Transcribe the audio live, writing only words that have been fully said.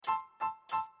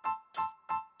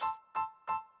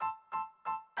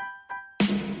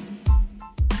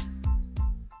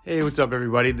Hey, what's up,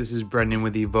 everybody? This is Brendan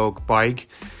with Evoke Bike.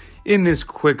 In this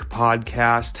quick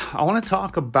podcast, I want to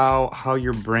talk about how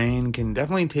your brain can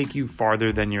definitely take you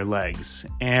farther than your legs.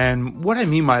 And what I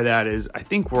mean by that is I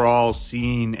think we're all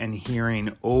seeing and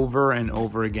hearing over and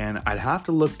over again. I'd have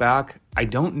to look back. I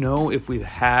don't know if we've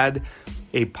had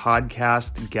a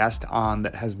podcast guest on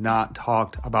that has not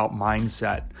talked about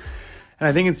mindset. And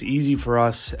I think it's easy for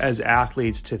us as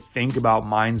athletes to think about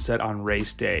mindset on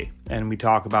race day. And we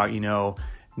talk about,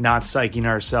 not psyching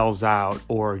ourselves out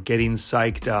or getting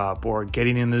psyched up or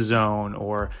getting in the zone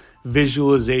or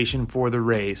visualization for the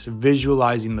race,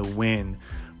 visualizing the win.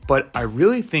 But I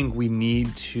really think we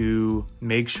need to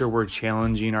make sure we're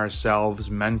challenging ourselves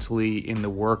mentally in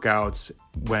the workouts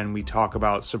when we talk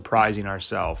about surprising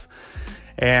ourselves.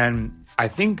 And I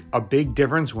think a big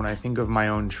difference when I think of my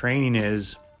own training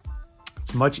is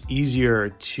it's much easier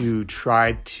to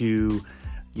try to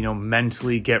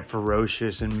mentally get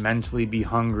ferocious and mentally be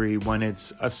hungry when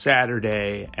it's a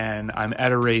Saturday and I'm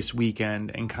at a race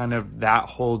weekend and kind of that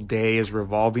whole day is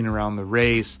revolving around the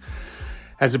race,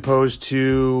 as opposed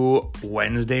to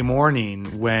Wednesday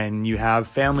morning when you have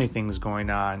family things going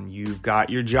on, you've got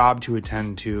your job to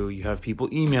attend to, you have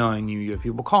people emailing you, you have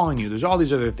people calling you, there's all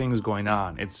these other things going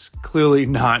on. It's clearly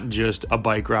not just a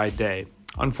bike ride day,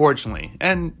 unfortunately.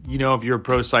 And, if you're a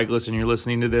pro cyclist and you're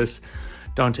listening to this,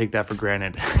 don't take that for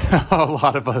granted. A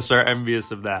lot of us are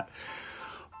envious of that.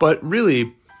 But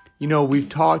really, we've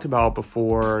talked about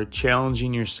before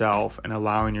challenging yourself and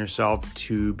allowing yourself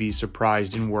to be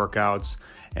surprised in workouts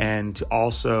and to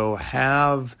also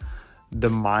have the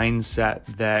mindset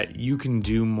that you can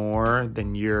do more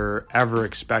than you're ever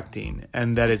expecting,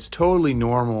 and that it's totally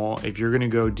normal if you're going to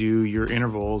go do your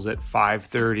intervals at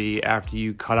 5:30 after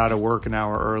you cut out of work an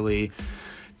hour early.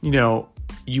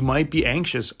 You might be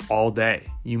anxious all day.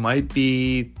 You might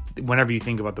be, whenever you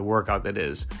think about the workout that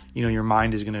is, your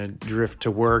mind is going to drift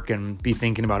to work and be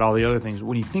thinking about all the other things.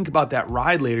 When you think about that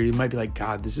ride later, you might be like,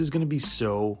 God, this is going to be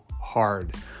so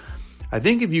hard. I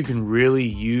think if you can really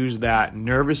use that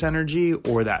nervous energy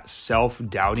or that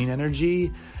self-doubting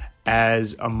energy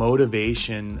as a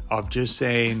motivation of just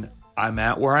saying, I'm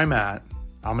at where I'm at,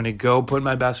 I'm going to go put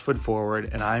my best foot forward,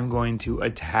 and I'm going to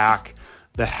attack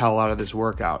the hell out of this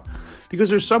workout. Because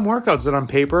there's some workouts that on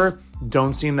paper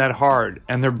don't seem that hard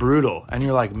and they're brutal. And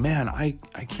you're like, man, I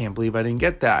can't believe I didn't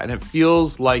get that. And it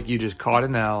feels like you just caught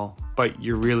an L, but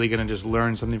you're really going to just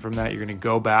learn something from that. You're going to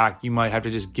go back. You might have to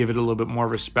just give it a little bit more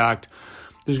respect.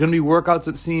 There's going to be workouts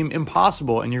that seem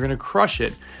impossible and you're going to crush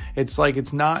it. It's like,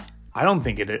 it's not, I don't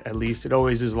think it, at least it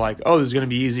always is like, oh, this is going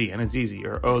to be easy and it's easy.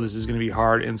 Or, oh, this is going to be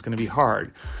hard and it's going to be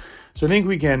hard. So I think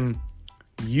we can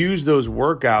use those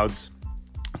workouts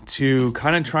to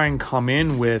kind of try and come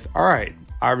in with, all right,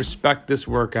 I respect this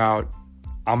workout.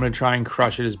 I'm going to try and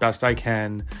crush it as best I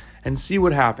can and see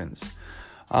what happens.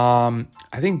 I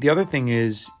think the other thing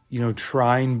is,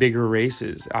 trying bigger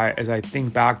races. As I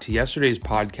think back to yesterday's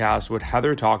podcast, what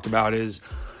Heather talked about is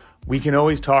we can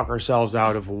always talk ourselves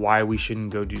out of why we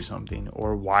shouldn't go do something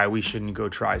or why we shouldn't go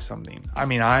try something. I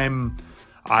mean,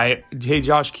 hey,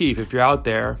 Josh Keefe, if you're out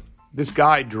there, this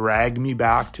guy dragged me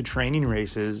back to training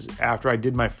races after I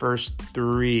did my first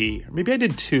 3, or maybe I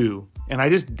did 2, and I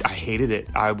hated it.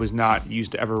 I was not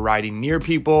used to ever riding near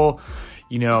people.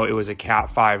 It was a Cat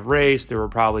 5 race. There were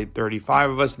probably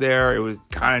 35 of us there. It was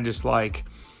kind of just like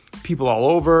people all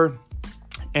over.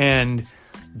 And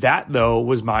that, though,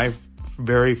 was my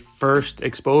very first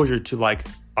exposure to like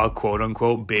a quote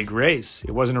unquote big race.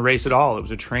 It wasn't a race at all. It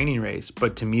was a training race.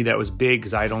 But to me, that was big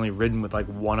because I had only ridden with like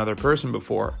one other person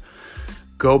before.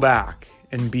 Go back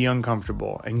and be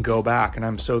uncomfortable and go back. And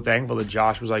I'm so thankful that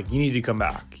Josh was like, you need to come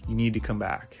back. You need to come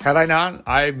back. Had I not,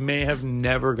 I may have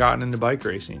never gotten into bike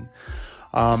racing.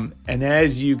 And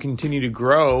as you continue to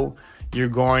grow, you're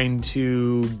going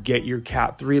to get your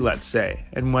Cat 3, let's say.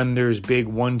 And when there's big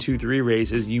 1, 2, 3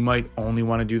 races, you might only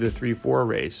want to do the 3, 4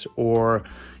 race, or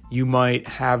you might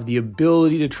have the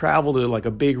ability to travel to like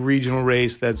a big regional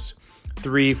race that's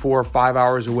 3, 4, 5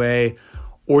 hours away.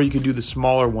 Or you could do the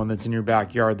smaller one that's in your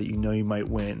backyard that you might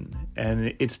win.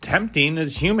 And it's tempting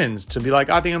as humans to be like,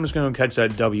 I think I'm just going to catch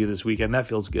that W this weekend. That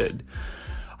feels good.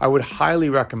 I would highly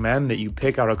recommend that you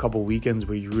pick out a couple weekends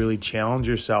where you really challenge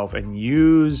yourself and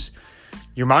use,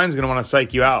 your mind's going to want to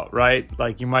psych you out, right?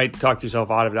 Like you might talk yourself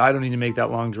out of it. I don't need to make that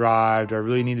long drive. Do I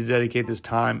really need to dedicate this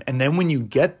time? And then when you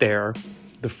get there,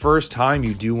 the first time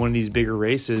you do one of these bigger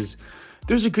races,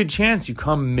 there's a good chance you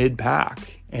come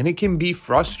mid-pack. And it can be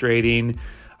frustrating.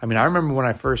 I mean, I remember when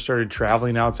I first started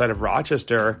traveling outside of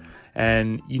Rochester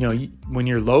and, when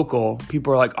you're local,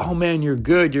 people are like, oh man, you're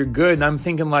good. And I'm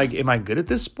thinking like, am I good at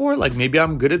this sport? Like maybe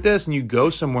I'm good at this. And you go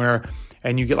somewhere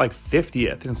and you get like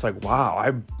 50th, and it's like,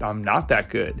 wow, I'm not that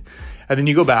good. And then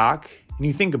you go back and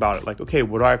you think about it like, okay,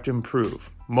 what do I have to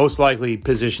improve? Most likely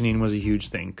positioning was a huge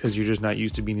thing because you're just not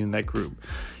used to being in that group.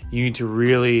 You need to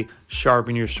really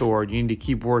sharpen your sword. You need to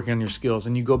keep working on your skills.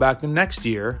 And you go back the next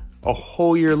year, a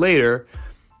whole year later,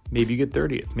 maybe you get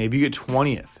 30th, maybe you get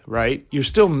 20th, right? You're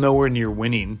still nowhere near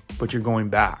winning, but you're going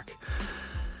back.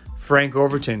 Frank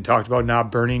Overton talked about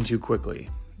not burning too quickly.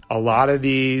 A lot of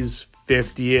these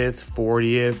 50th,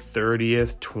 40th,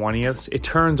 30th, 20th, it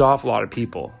turns off a lot of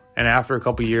people. And after a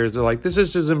couple of years, they're like, this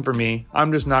just isn't for me.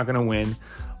 I'm just not going to win.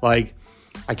 Like,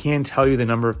 I can't tell you the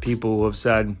number of people who have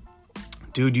said,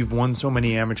 dude, you've won so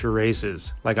many amateur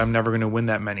races. Like, I'm never going to win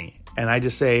that many. And I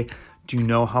just say, do you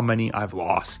know how many I've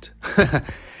lost?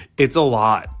 It's a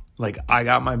lot. Like, I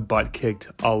got my butt kicked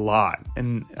a lot.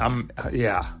 And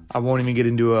I won't even get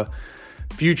into a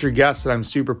future guest that I'm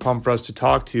super pumped for us to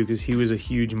talk to because he was a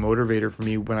huge motivator for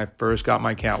me when I first got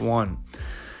my Cat 1.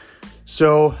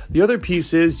 So the other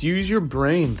piece is use your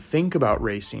brain. Think about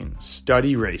racing,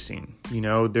 study racing. You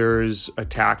know, there's a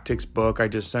tactics book I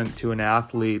just sent to an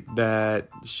athlete that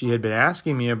she had been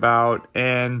asking me about.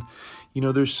 And, you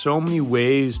know, there's so many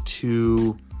ways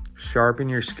to sharpen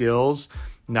your skills,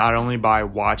 not only by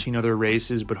watching other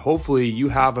races, but hopefully you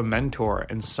have a mentor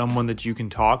and someone that you can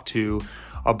talk to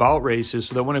about races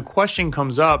so that when a question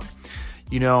comes up,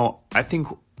 you know, I think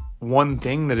one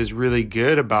thing that is really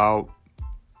good about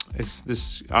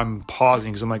I'm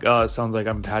pausing because I'm like, it sounds like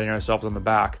I'm patting ourselves on the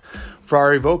back. For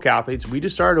our Evoke athletes, we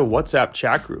just started a WhatsApp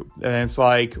chat group. And it's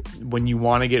like when you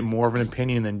want to get more of an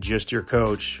opinion than just your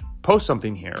coach, post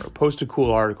something here, or post a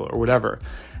cool article or whatever.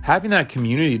 Having that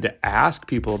community to ask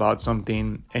people about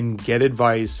something and get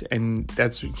advice. And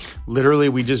that's literally,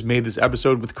 we just made this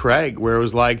episode with Craig where it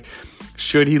was like,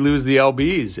 should he lose the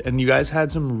LBs? And you guys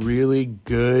had some really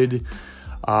good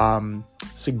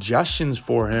suggestions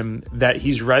for him that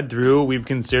he's read through, we've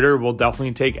considered, we'll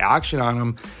definitely take action on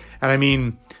them. And I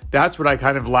mean, that's what I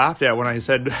kind of laughed at when I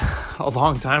said a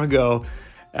long time ago,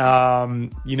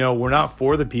 you know, we're not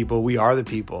for the people, we are the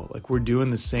people. Like, we're doing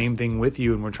the same thing with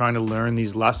you and we're trying to learn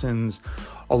these lessons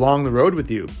along the road with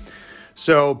you.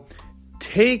 So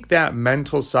take that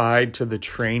mental side to the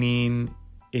training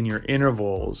in your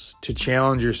intervals to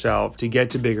challenge yourself to get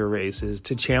to bigger races,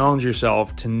 to challenge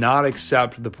yourself to not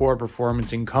accept the poor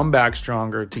performance and come back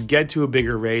stronger, to get to a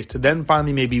bigger race, to then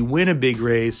finally maybe win a big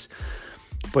race.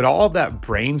 But all of that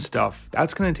brain stuff,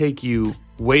 that's going to take you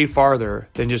way farther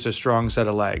than just a strong set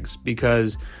of legs,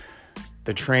 because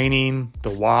the training,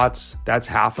 the watts, that's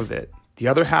half of it. The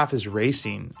other half is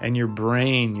racing, and your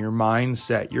brain, your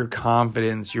mindset, your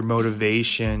confidence, your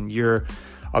motivation, your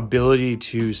ability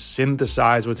to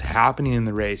synthesize what's happening in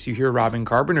the race. You hear Robin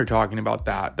Carpenter talking about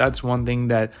that. That's one thing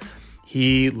that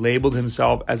he labeled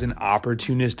himself as an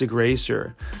opportunistic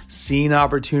racer, seeing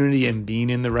opportunity and being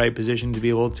in the right position to be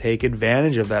able to take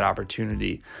advantage of that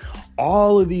opportunity.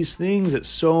 All of these things that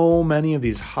so many of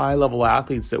these high-level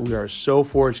athletes that we are so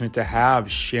fortunate to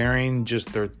have sharing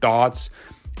just their thoughts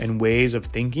and ways of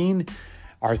thinking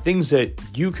are things that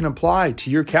you can apply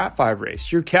to your Cat 5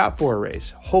 race, your Cat 4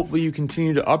 race. Hopefully you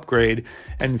continue to upgrade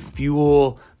and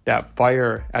fuel that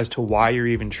fire as to why you're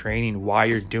even training, why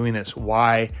you're doing this,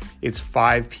 why it's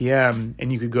 5 p.m.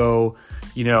 and you could go,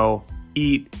 you know,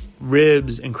 eat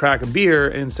ribs and crack a beer,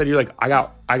 and instead you're like, I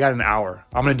got an hour.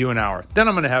 I'm going to do an hour. Then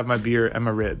I'm going to have my beer and my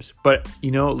ribs. But,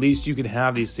 you know, at least you can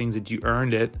have these things that you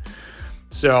earned it.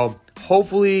 So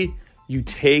hopefully you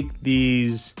take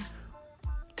these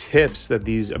tips that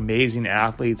these amazing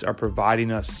athletes are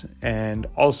providing us. And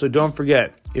also, don't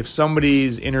forget, if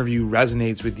somebody's interview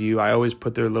resonates with you, I always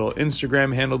put their little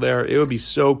Instagram handle there. It would be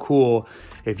so cool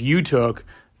if you took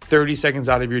 30 seconds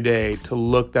out of your day to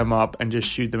look them up and just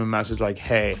shoot them a message like,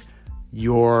 hey,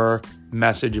 your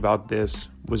message about this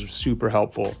was super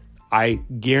helpful. I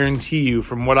guarantee you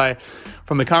from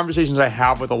the conversations I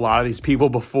have with a lot of these people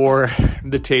before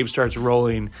the tape starts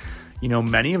rolling, you know,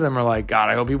 many of them are like, God,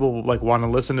 I hope people like want to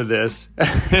listen to this.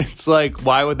 It's like,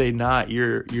 why would they not?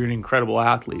 You're an incredible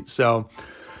athlete. So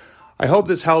I hope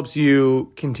this helps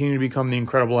you continue to become the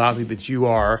incredible athlete that you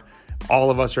are.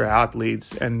 All of us are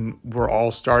athletes, and we're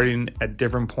all starting at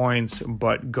different points,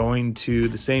 but going to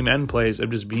the same end place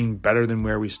of just being better than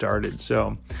where we started.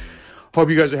 So hope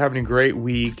you guys are having a great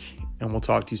week, and we'll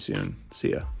talk to you soon.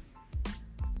 See ya.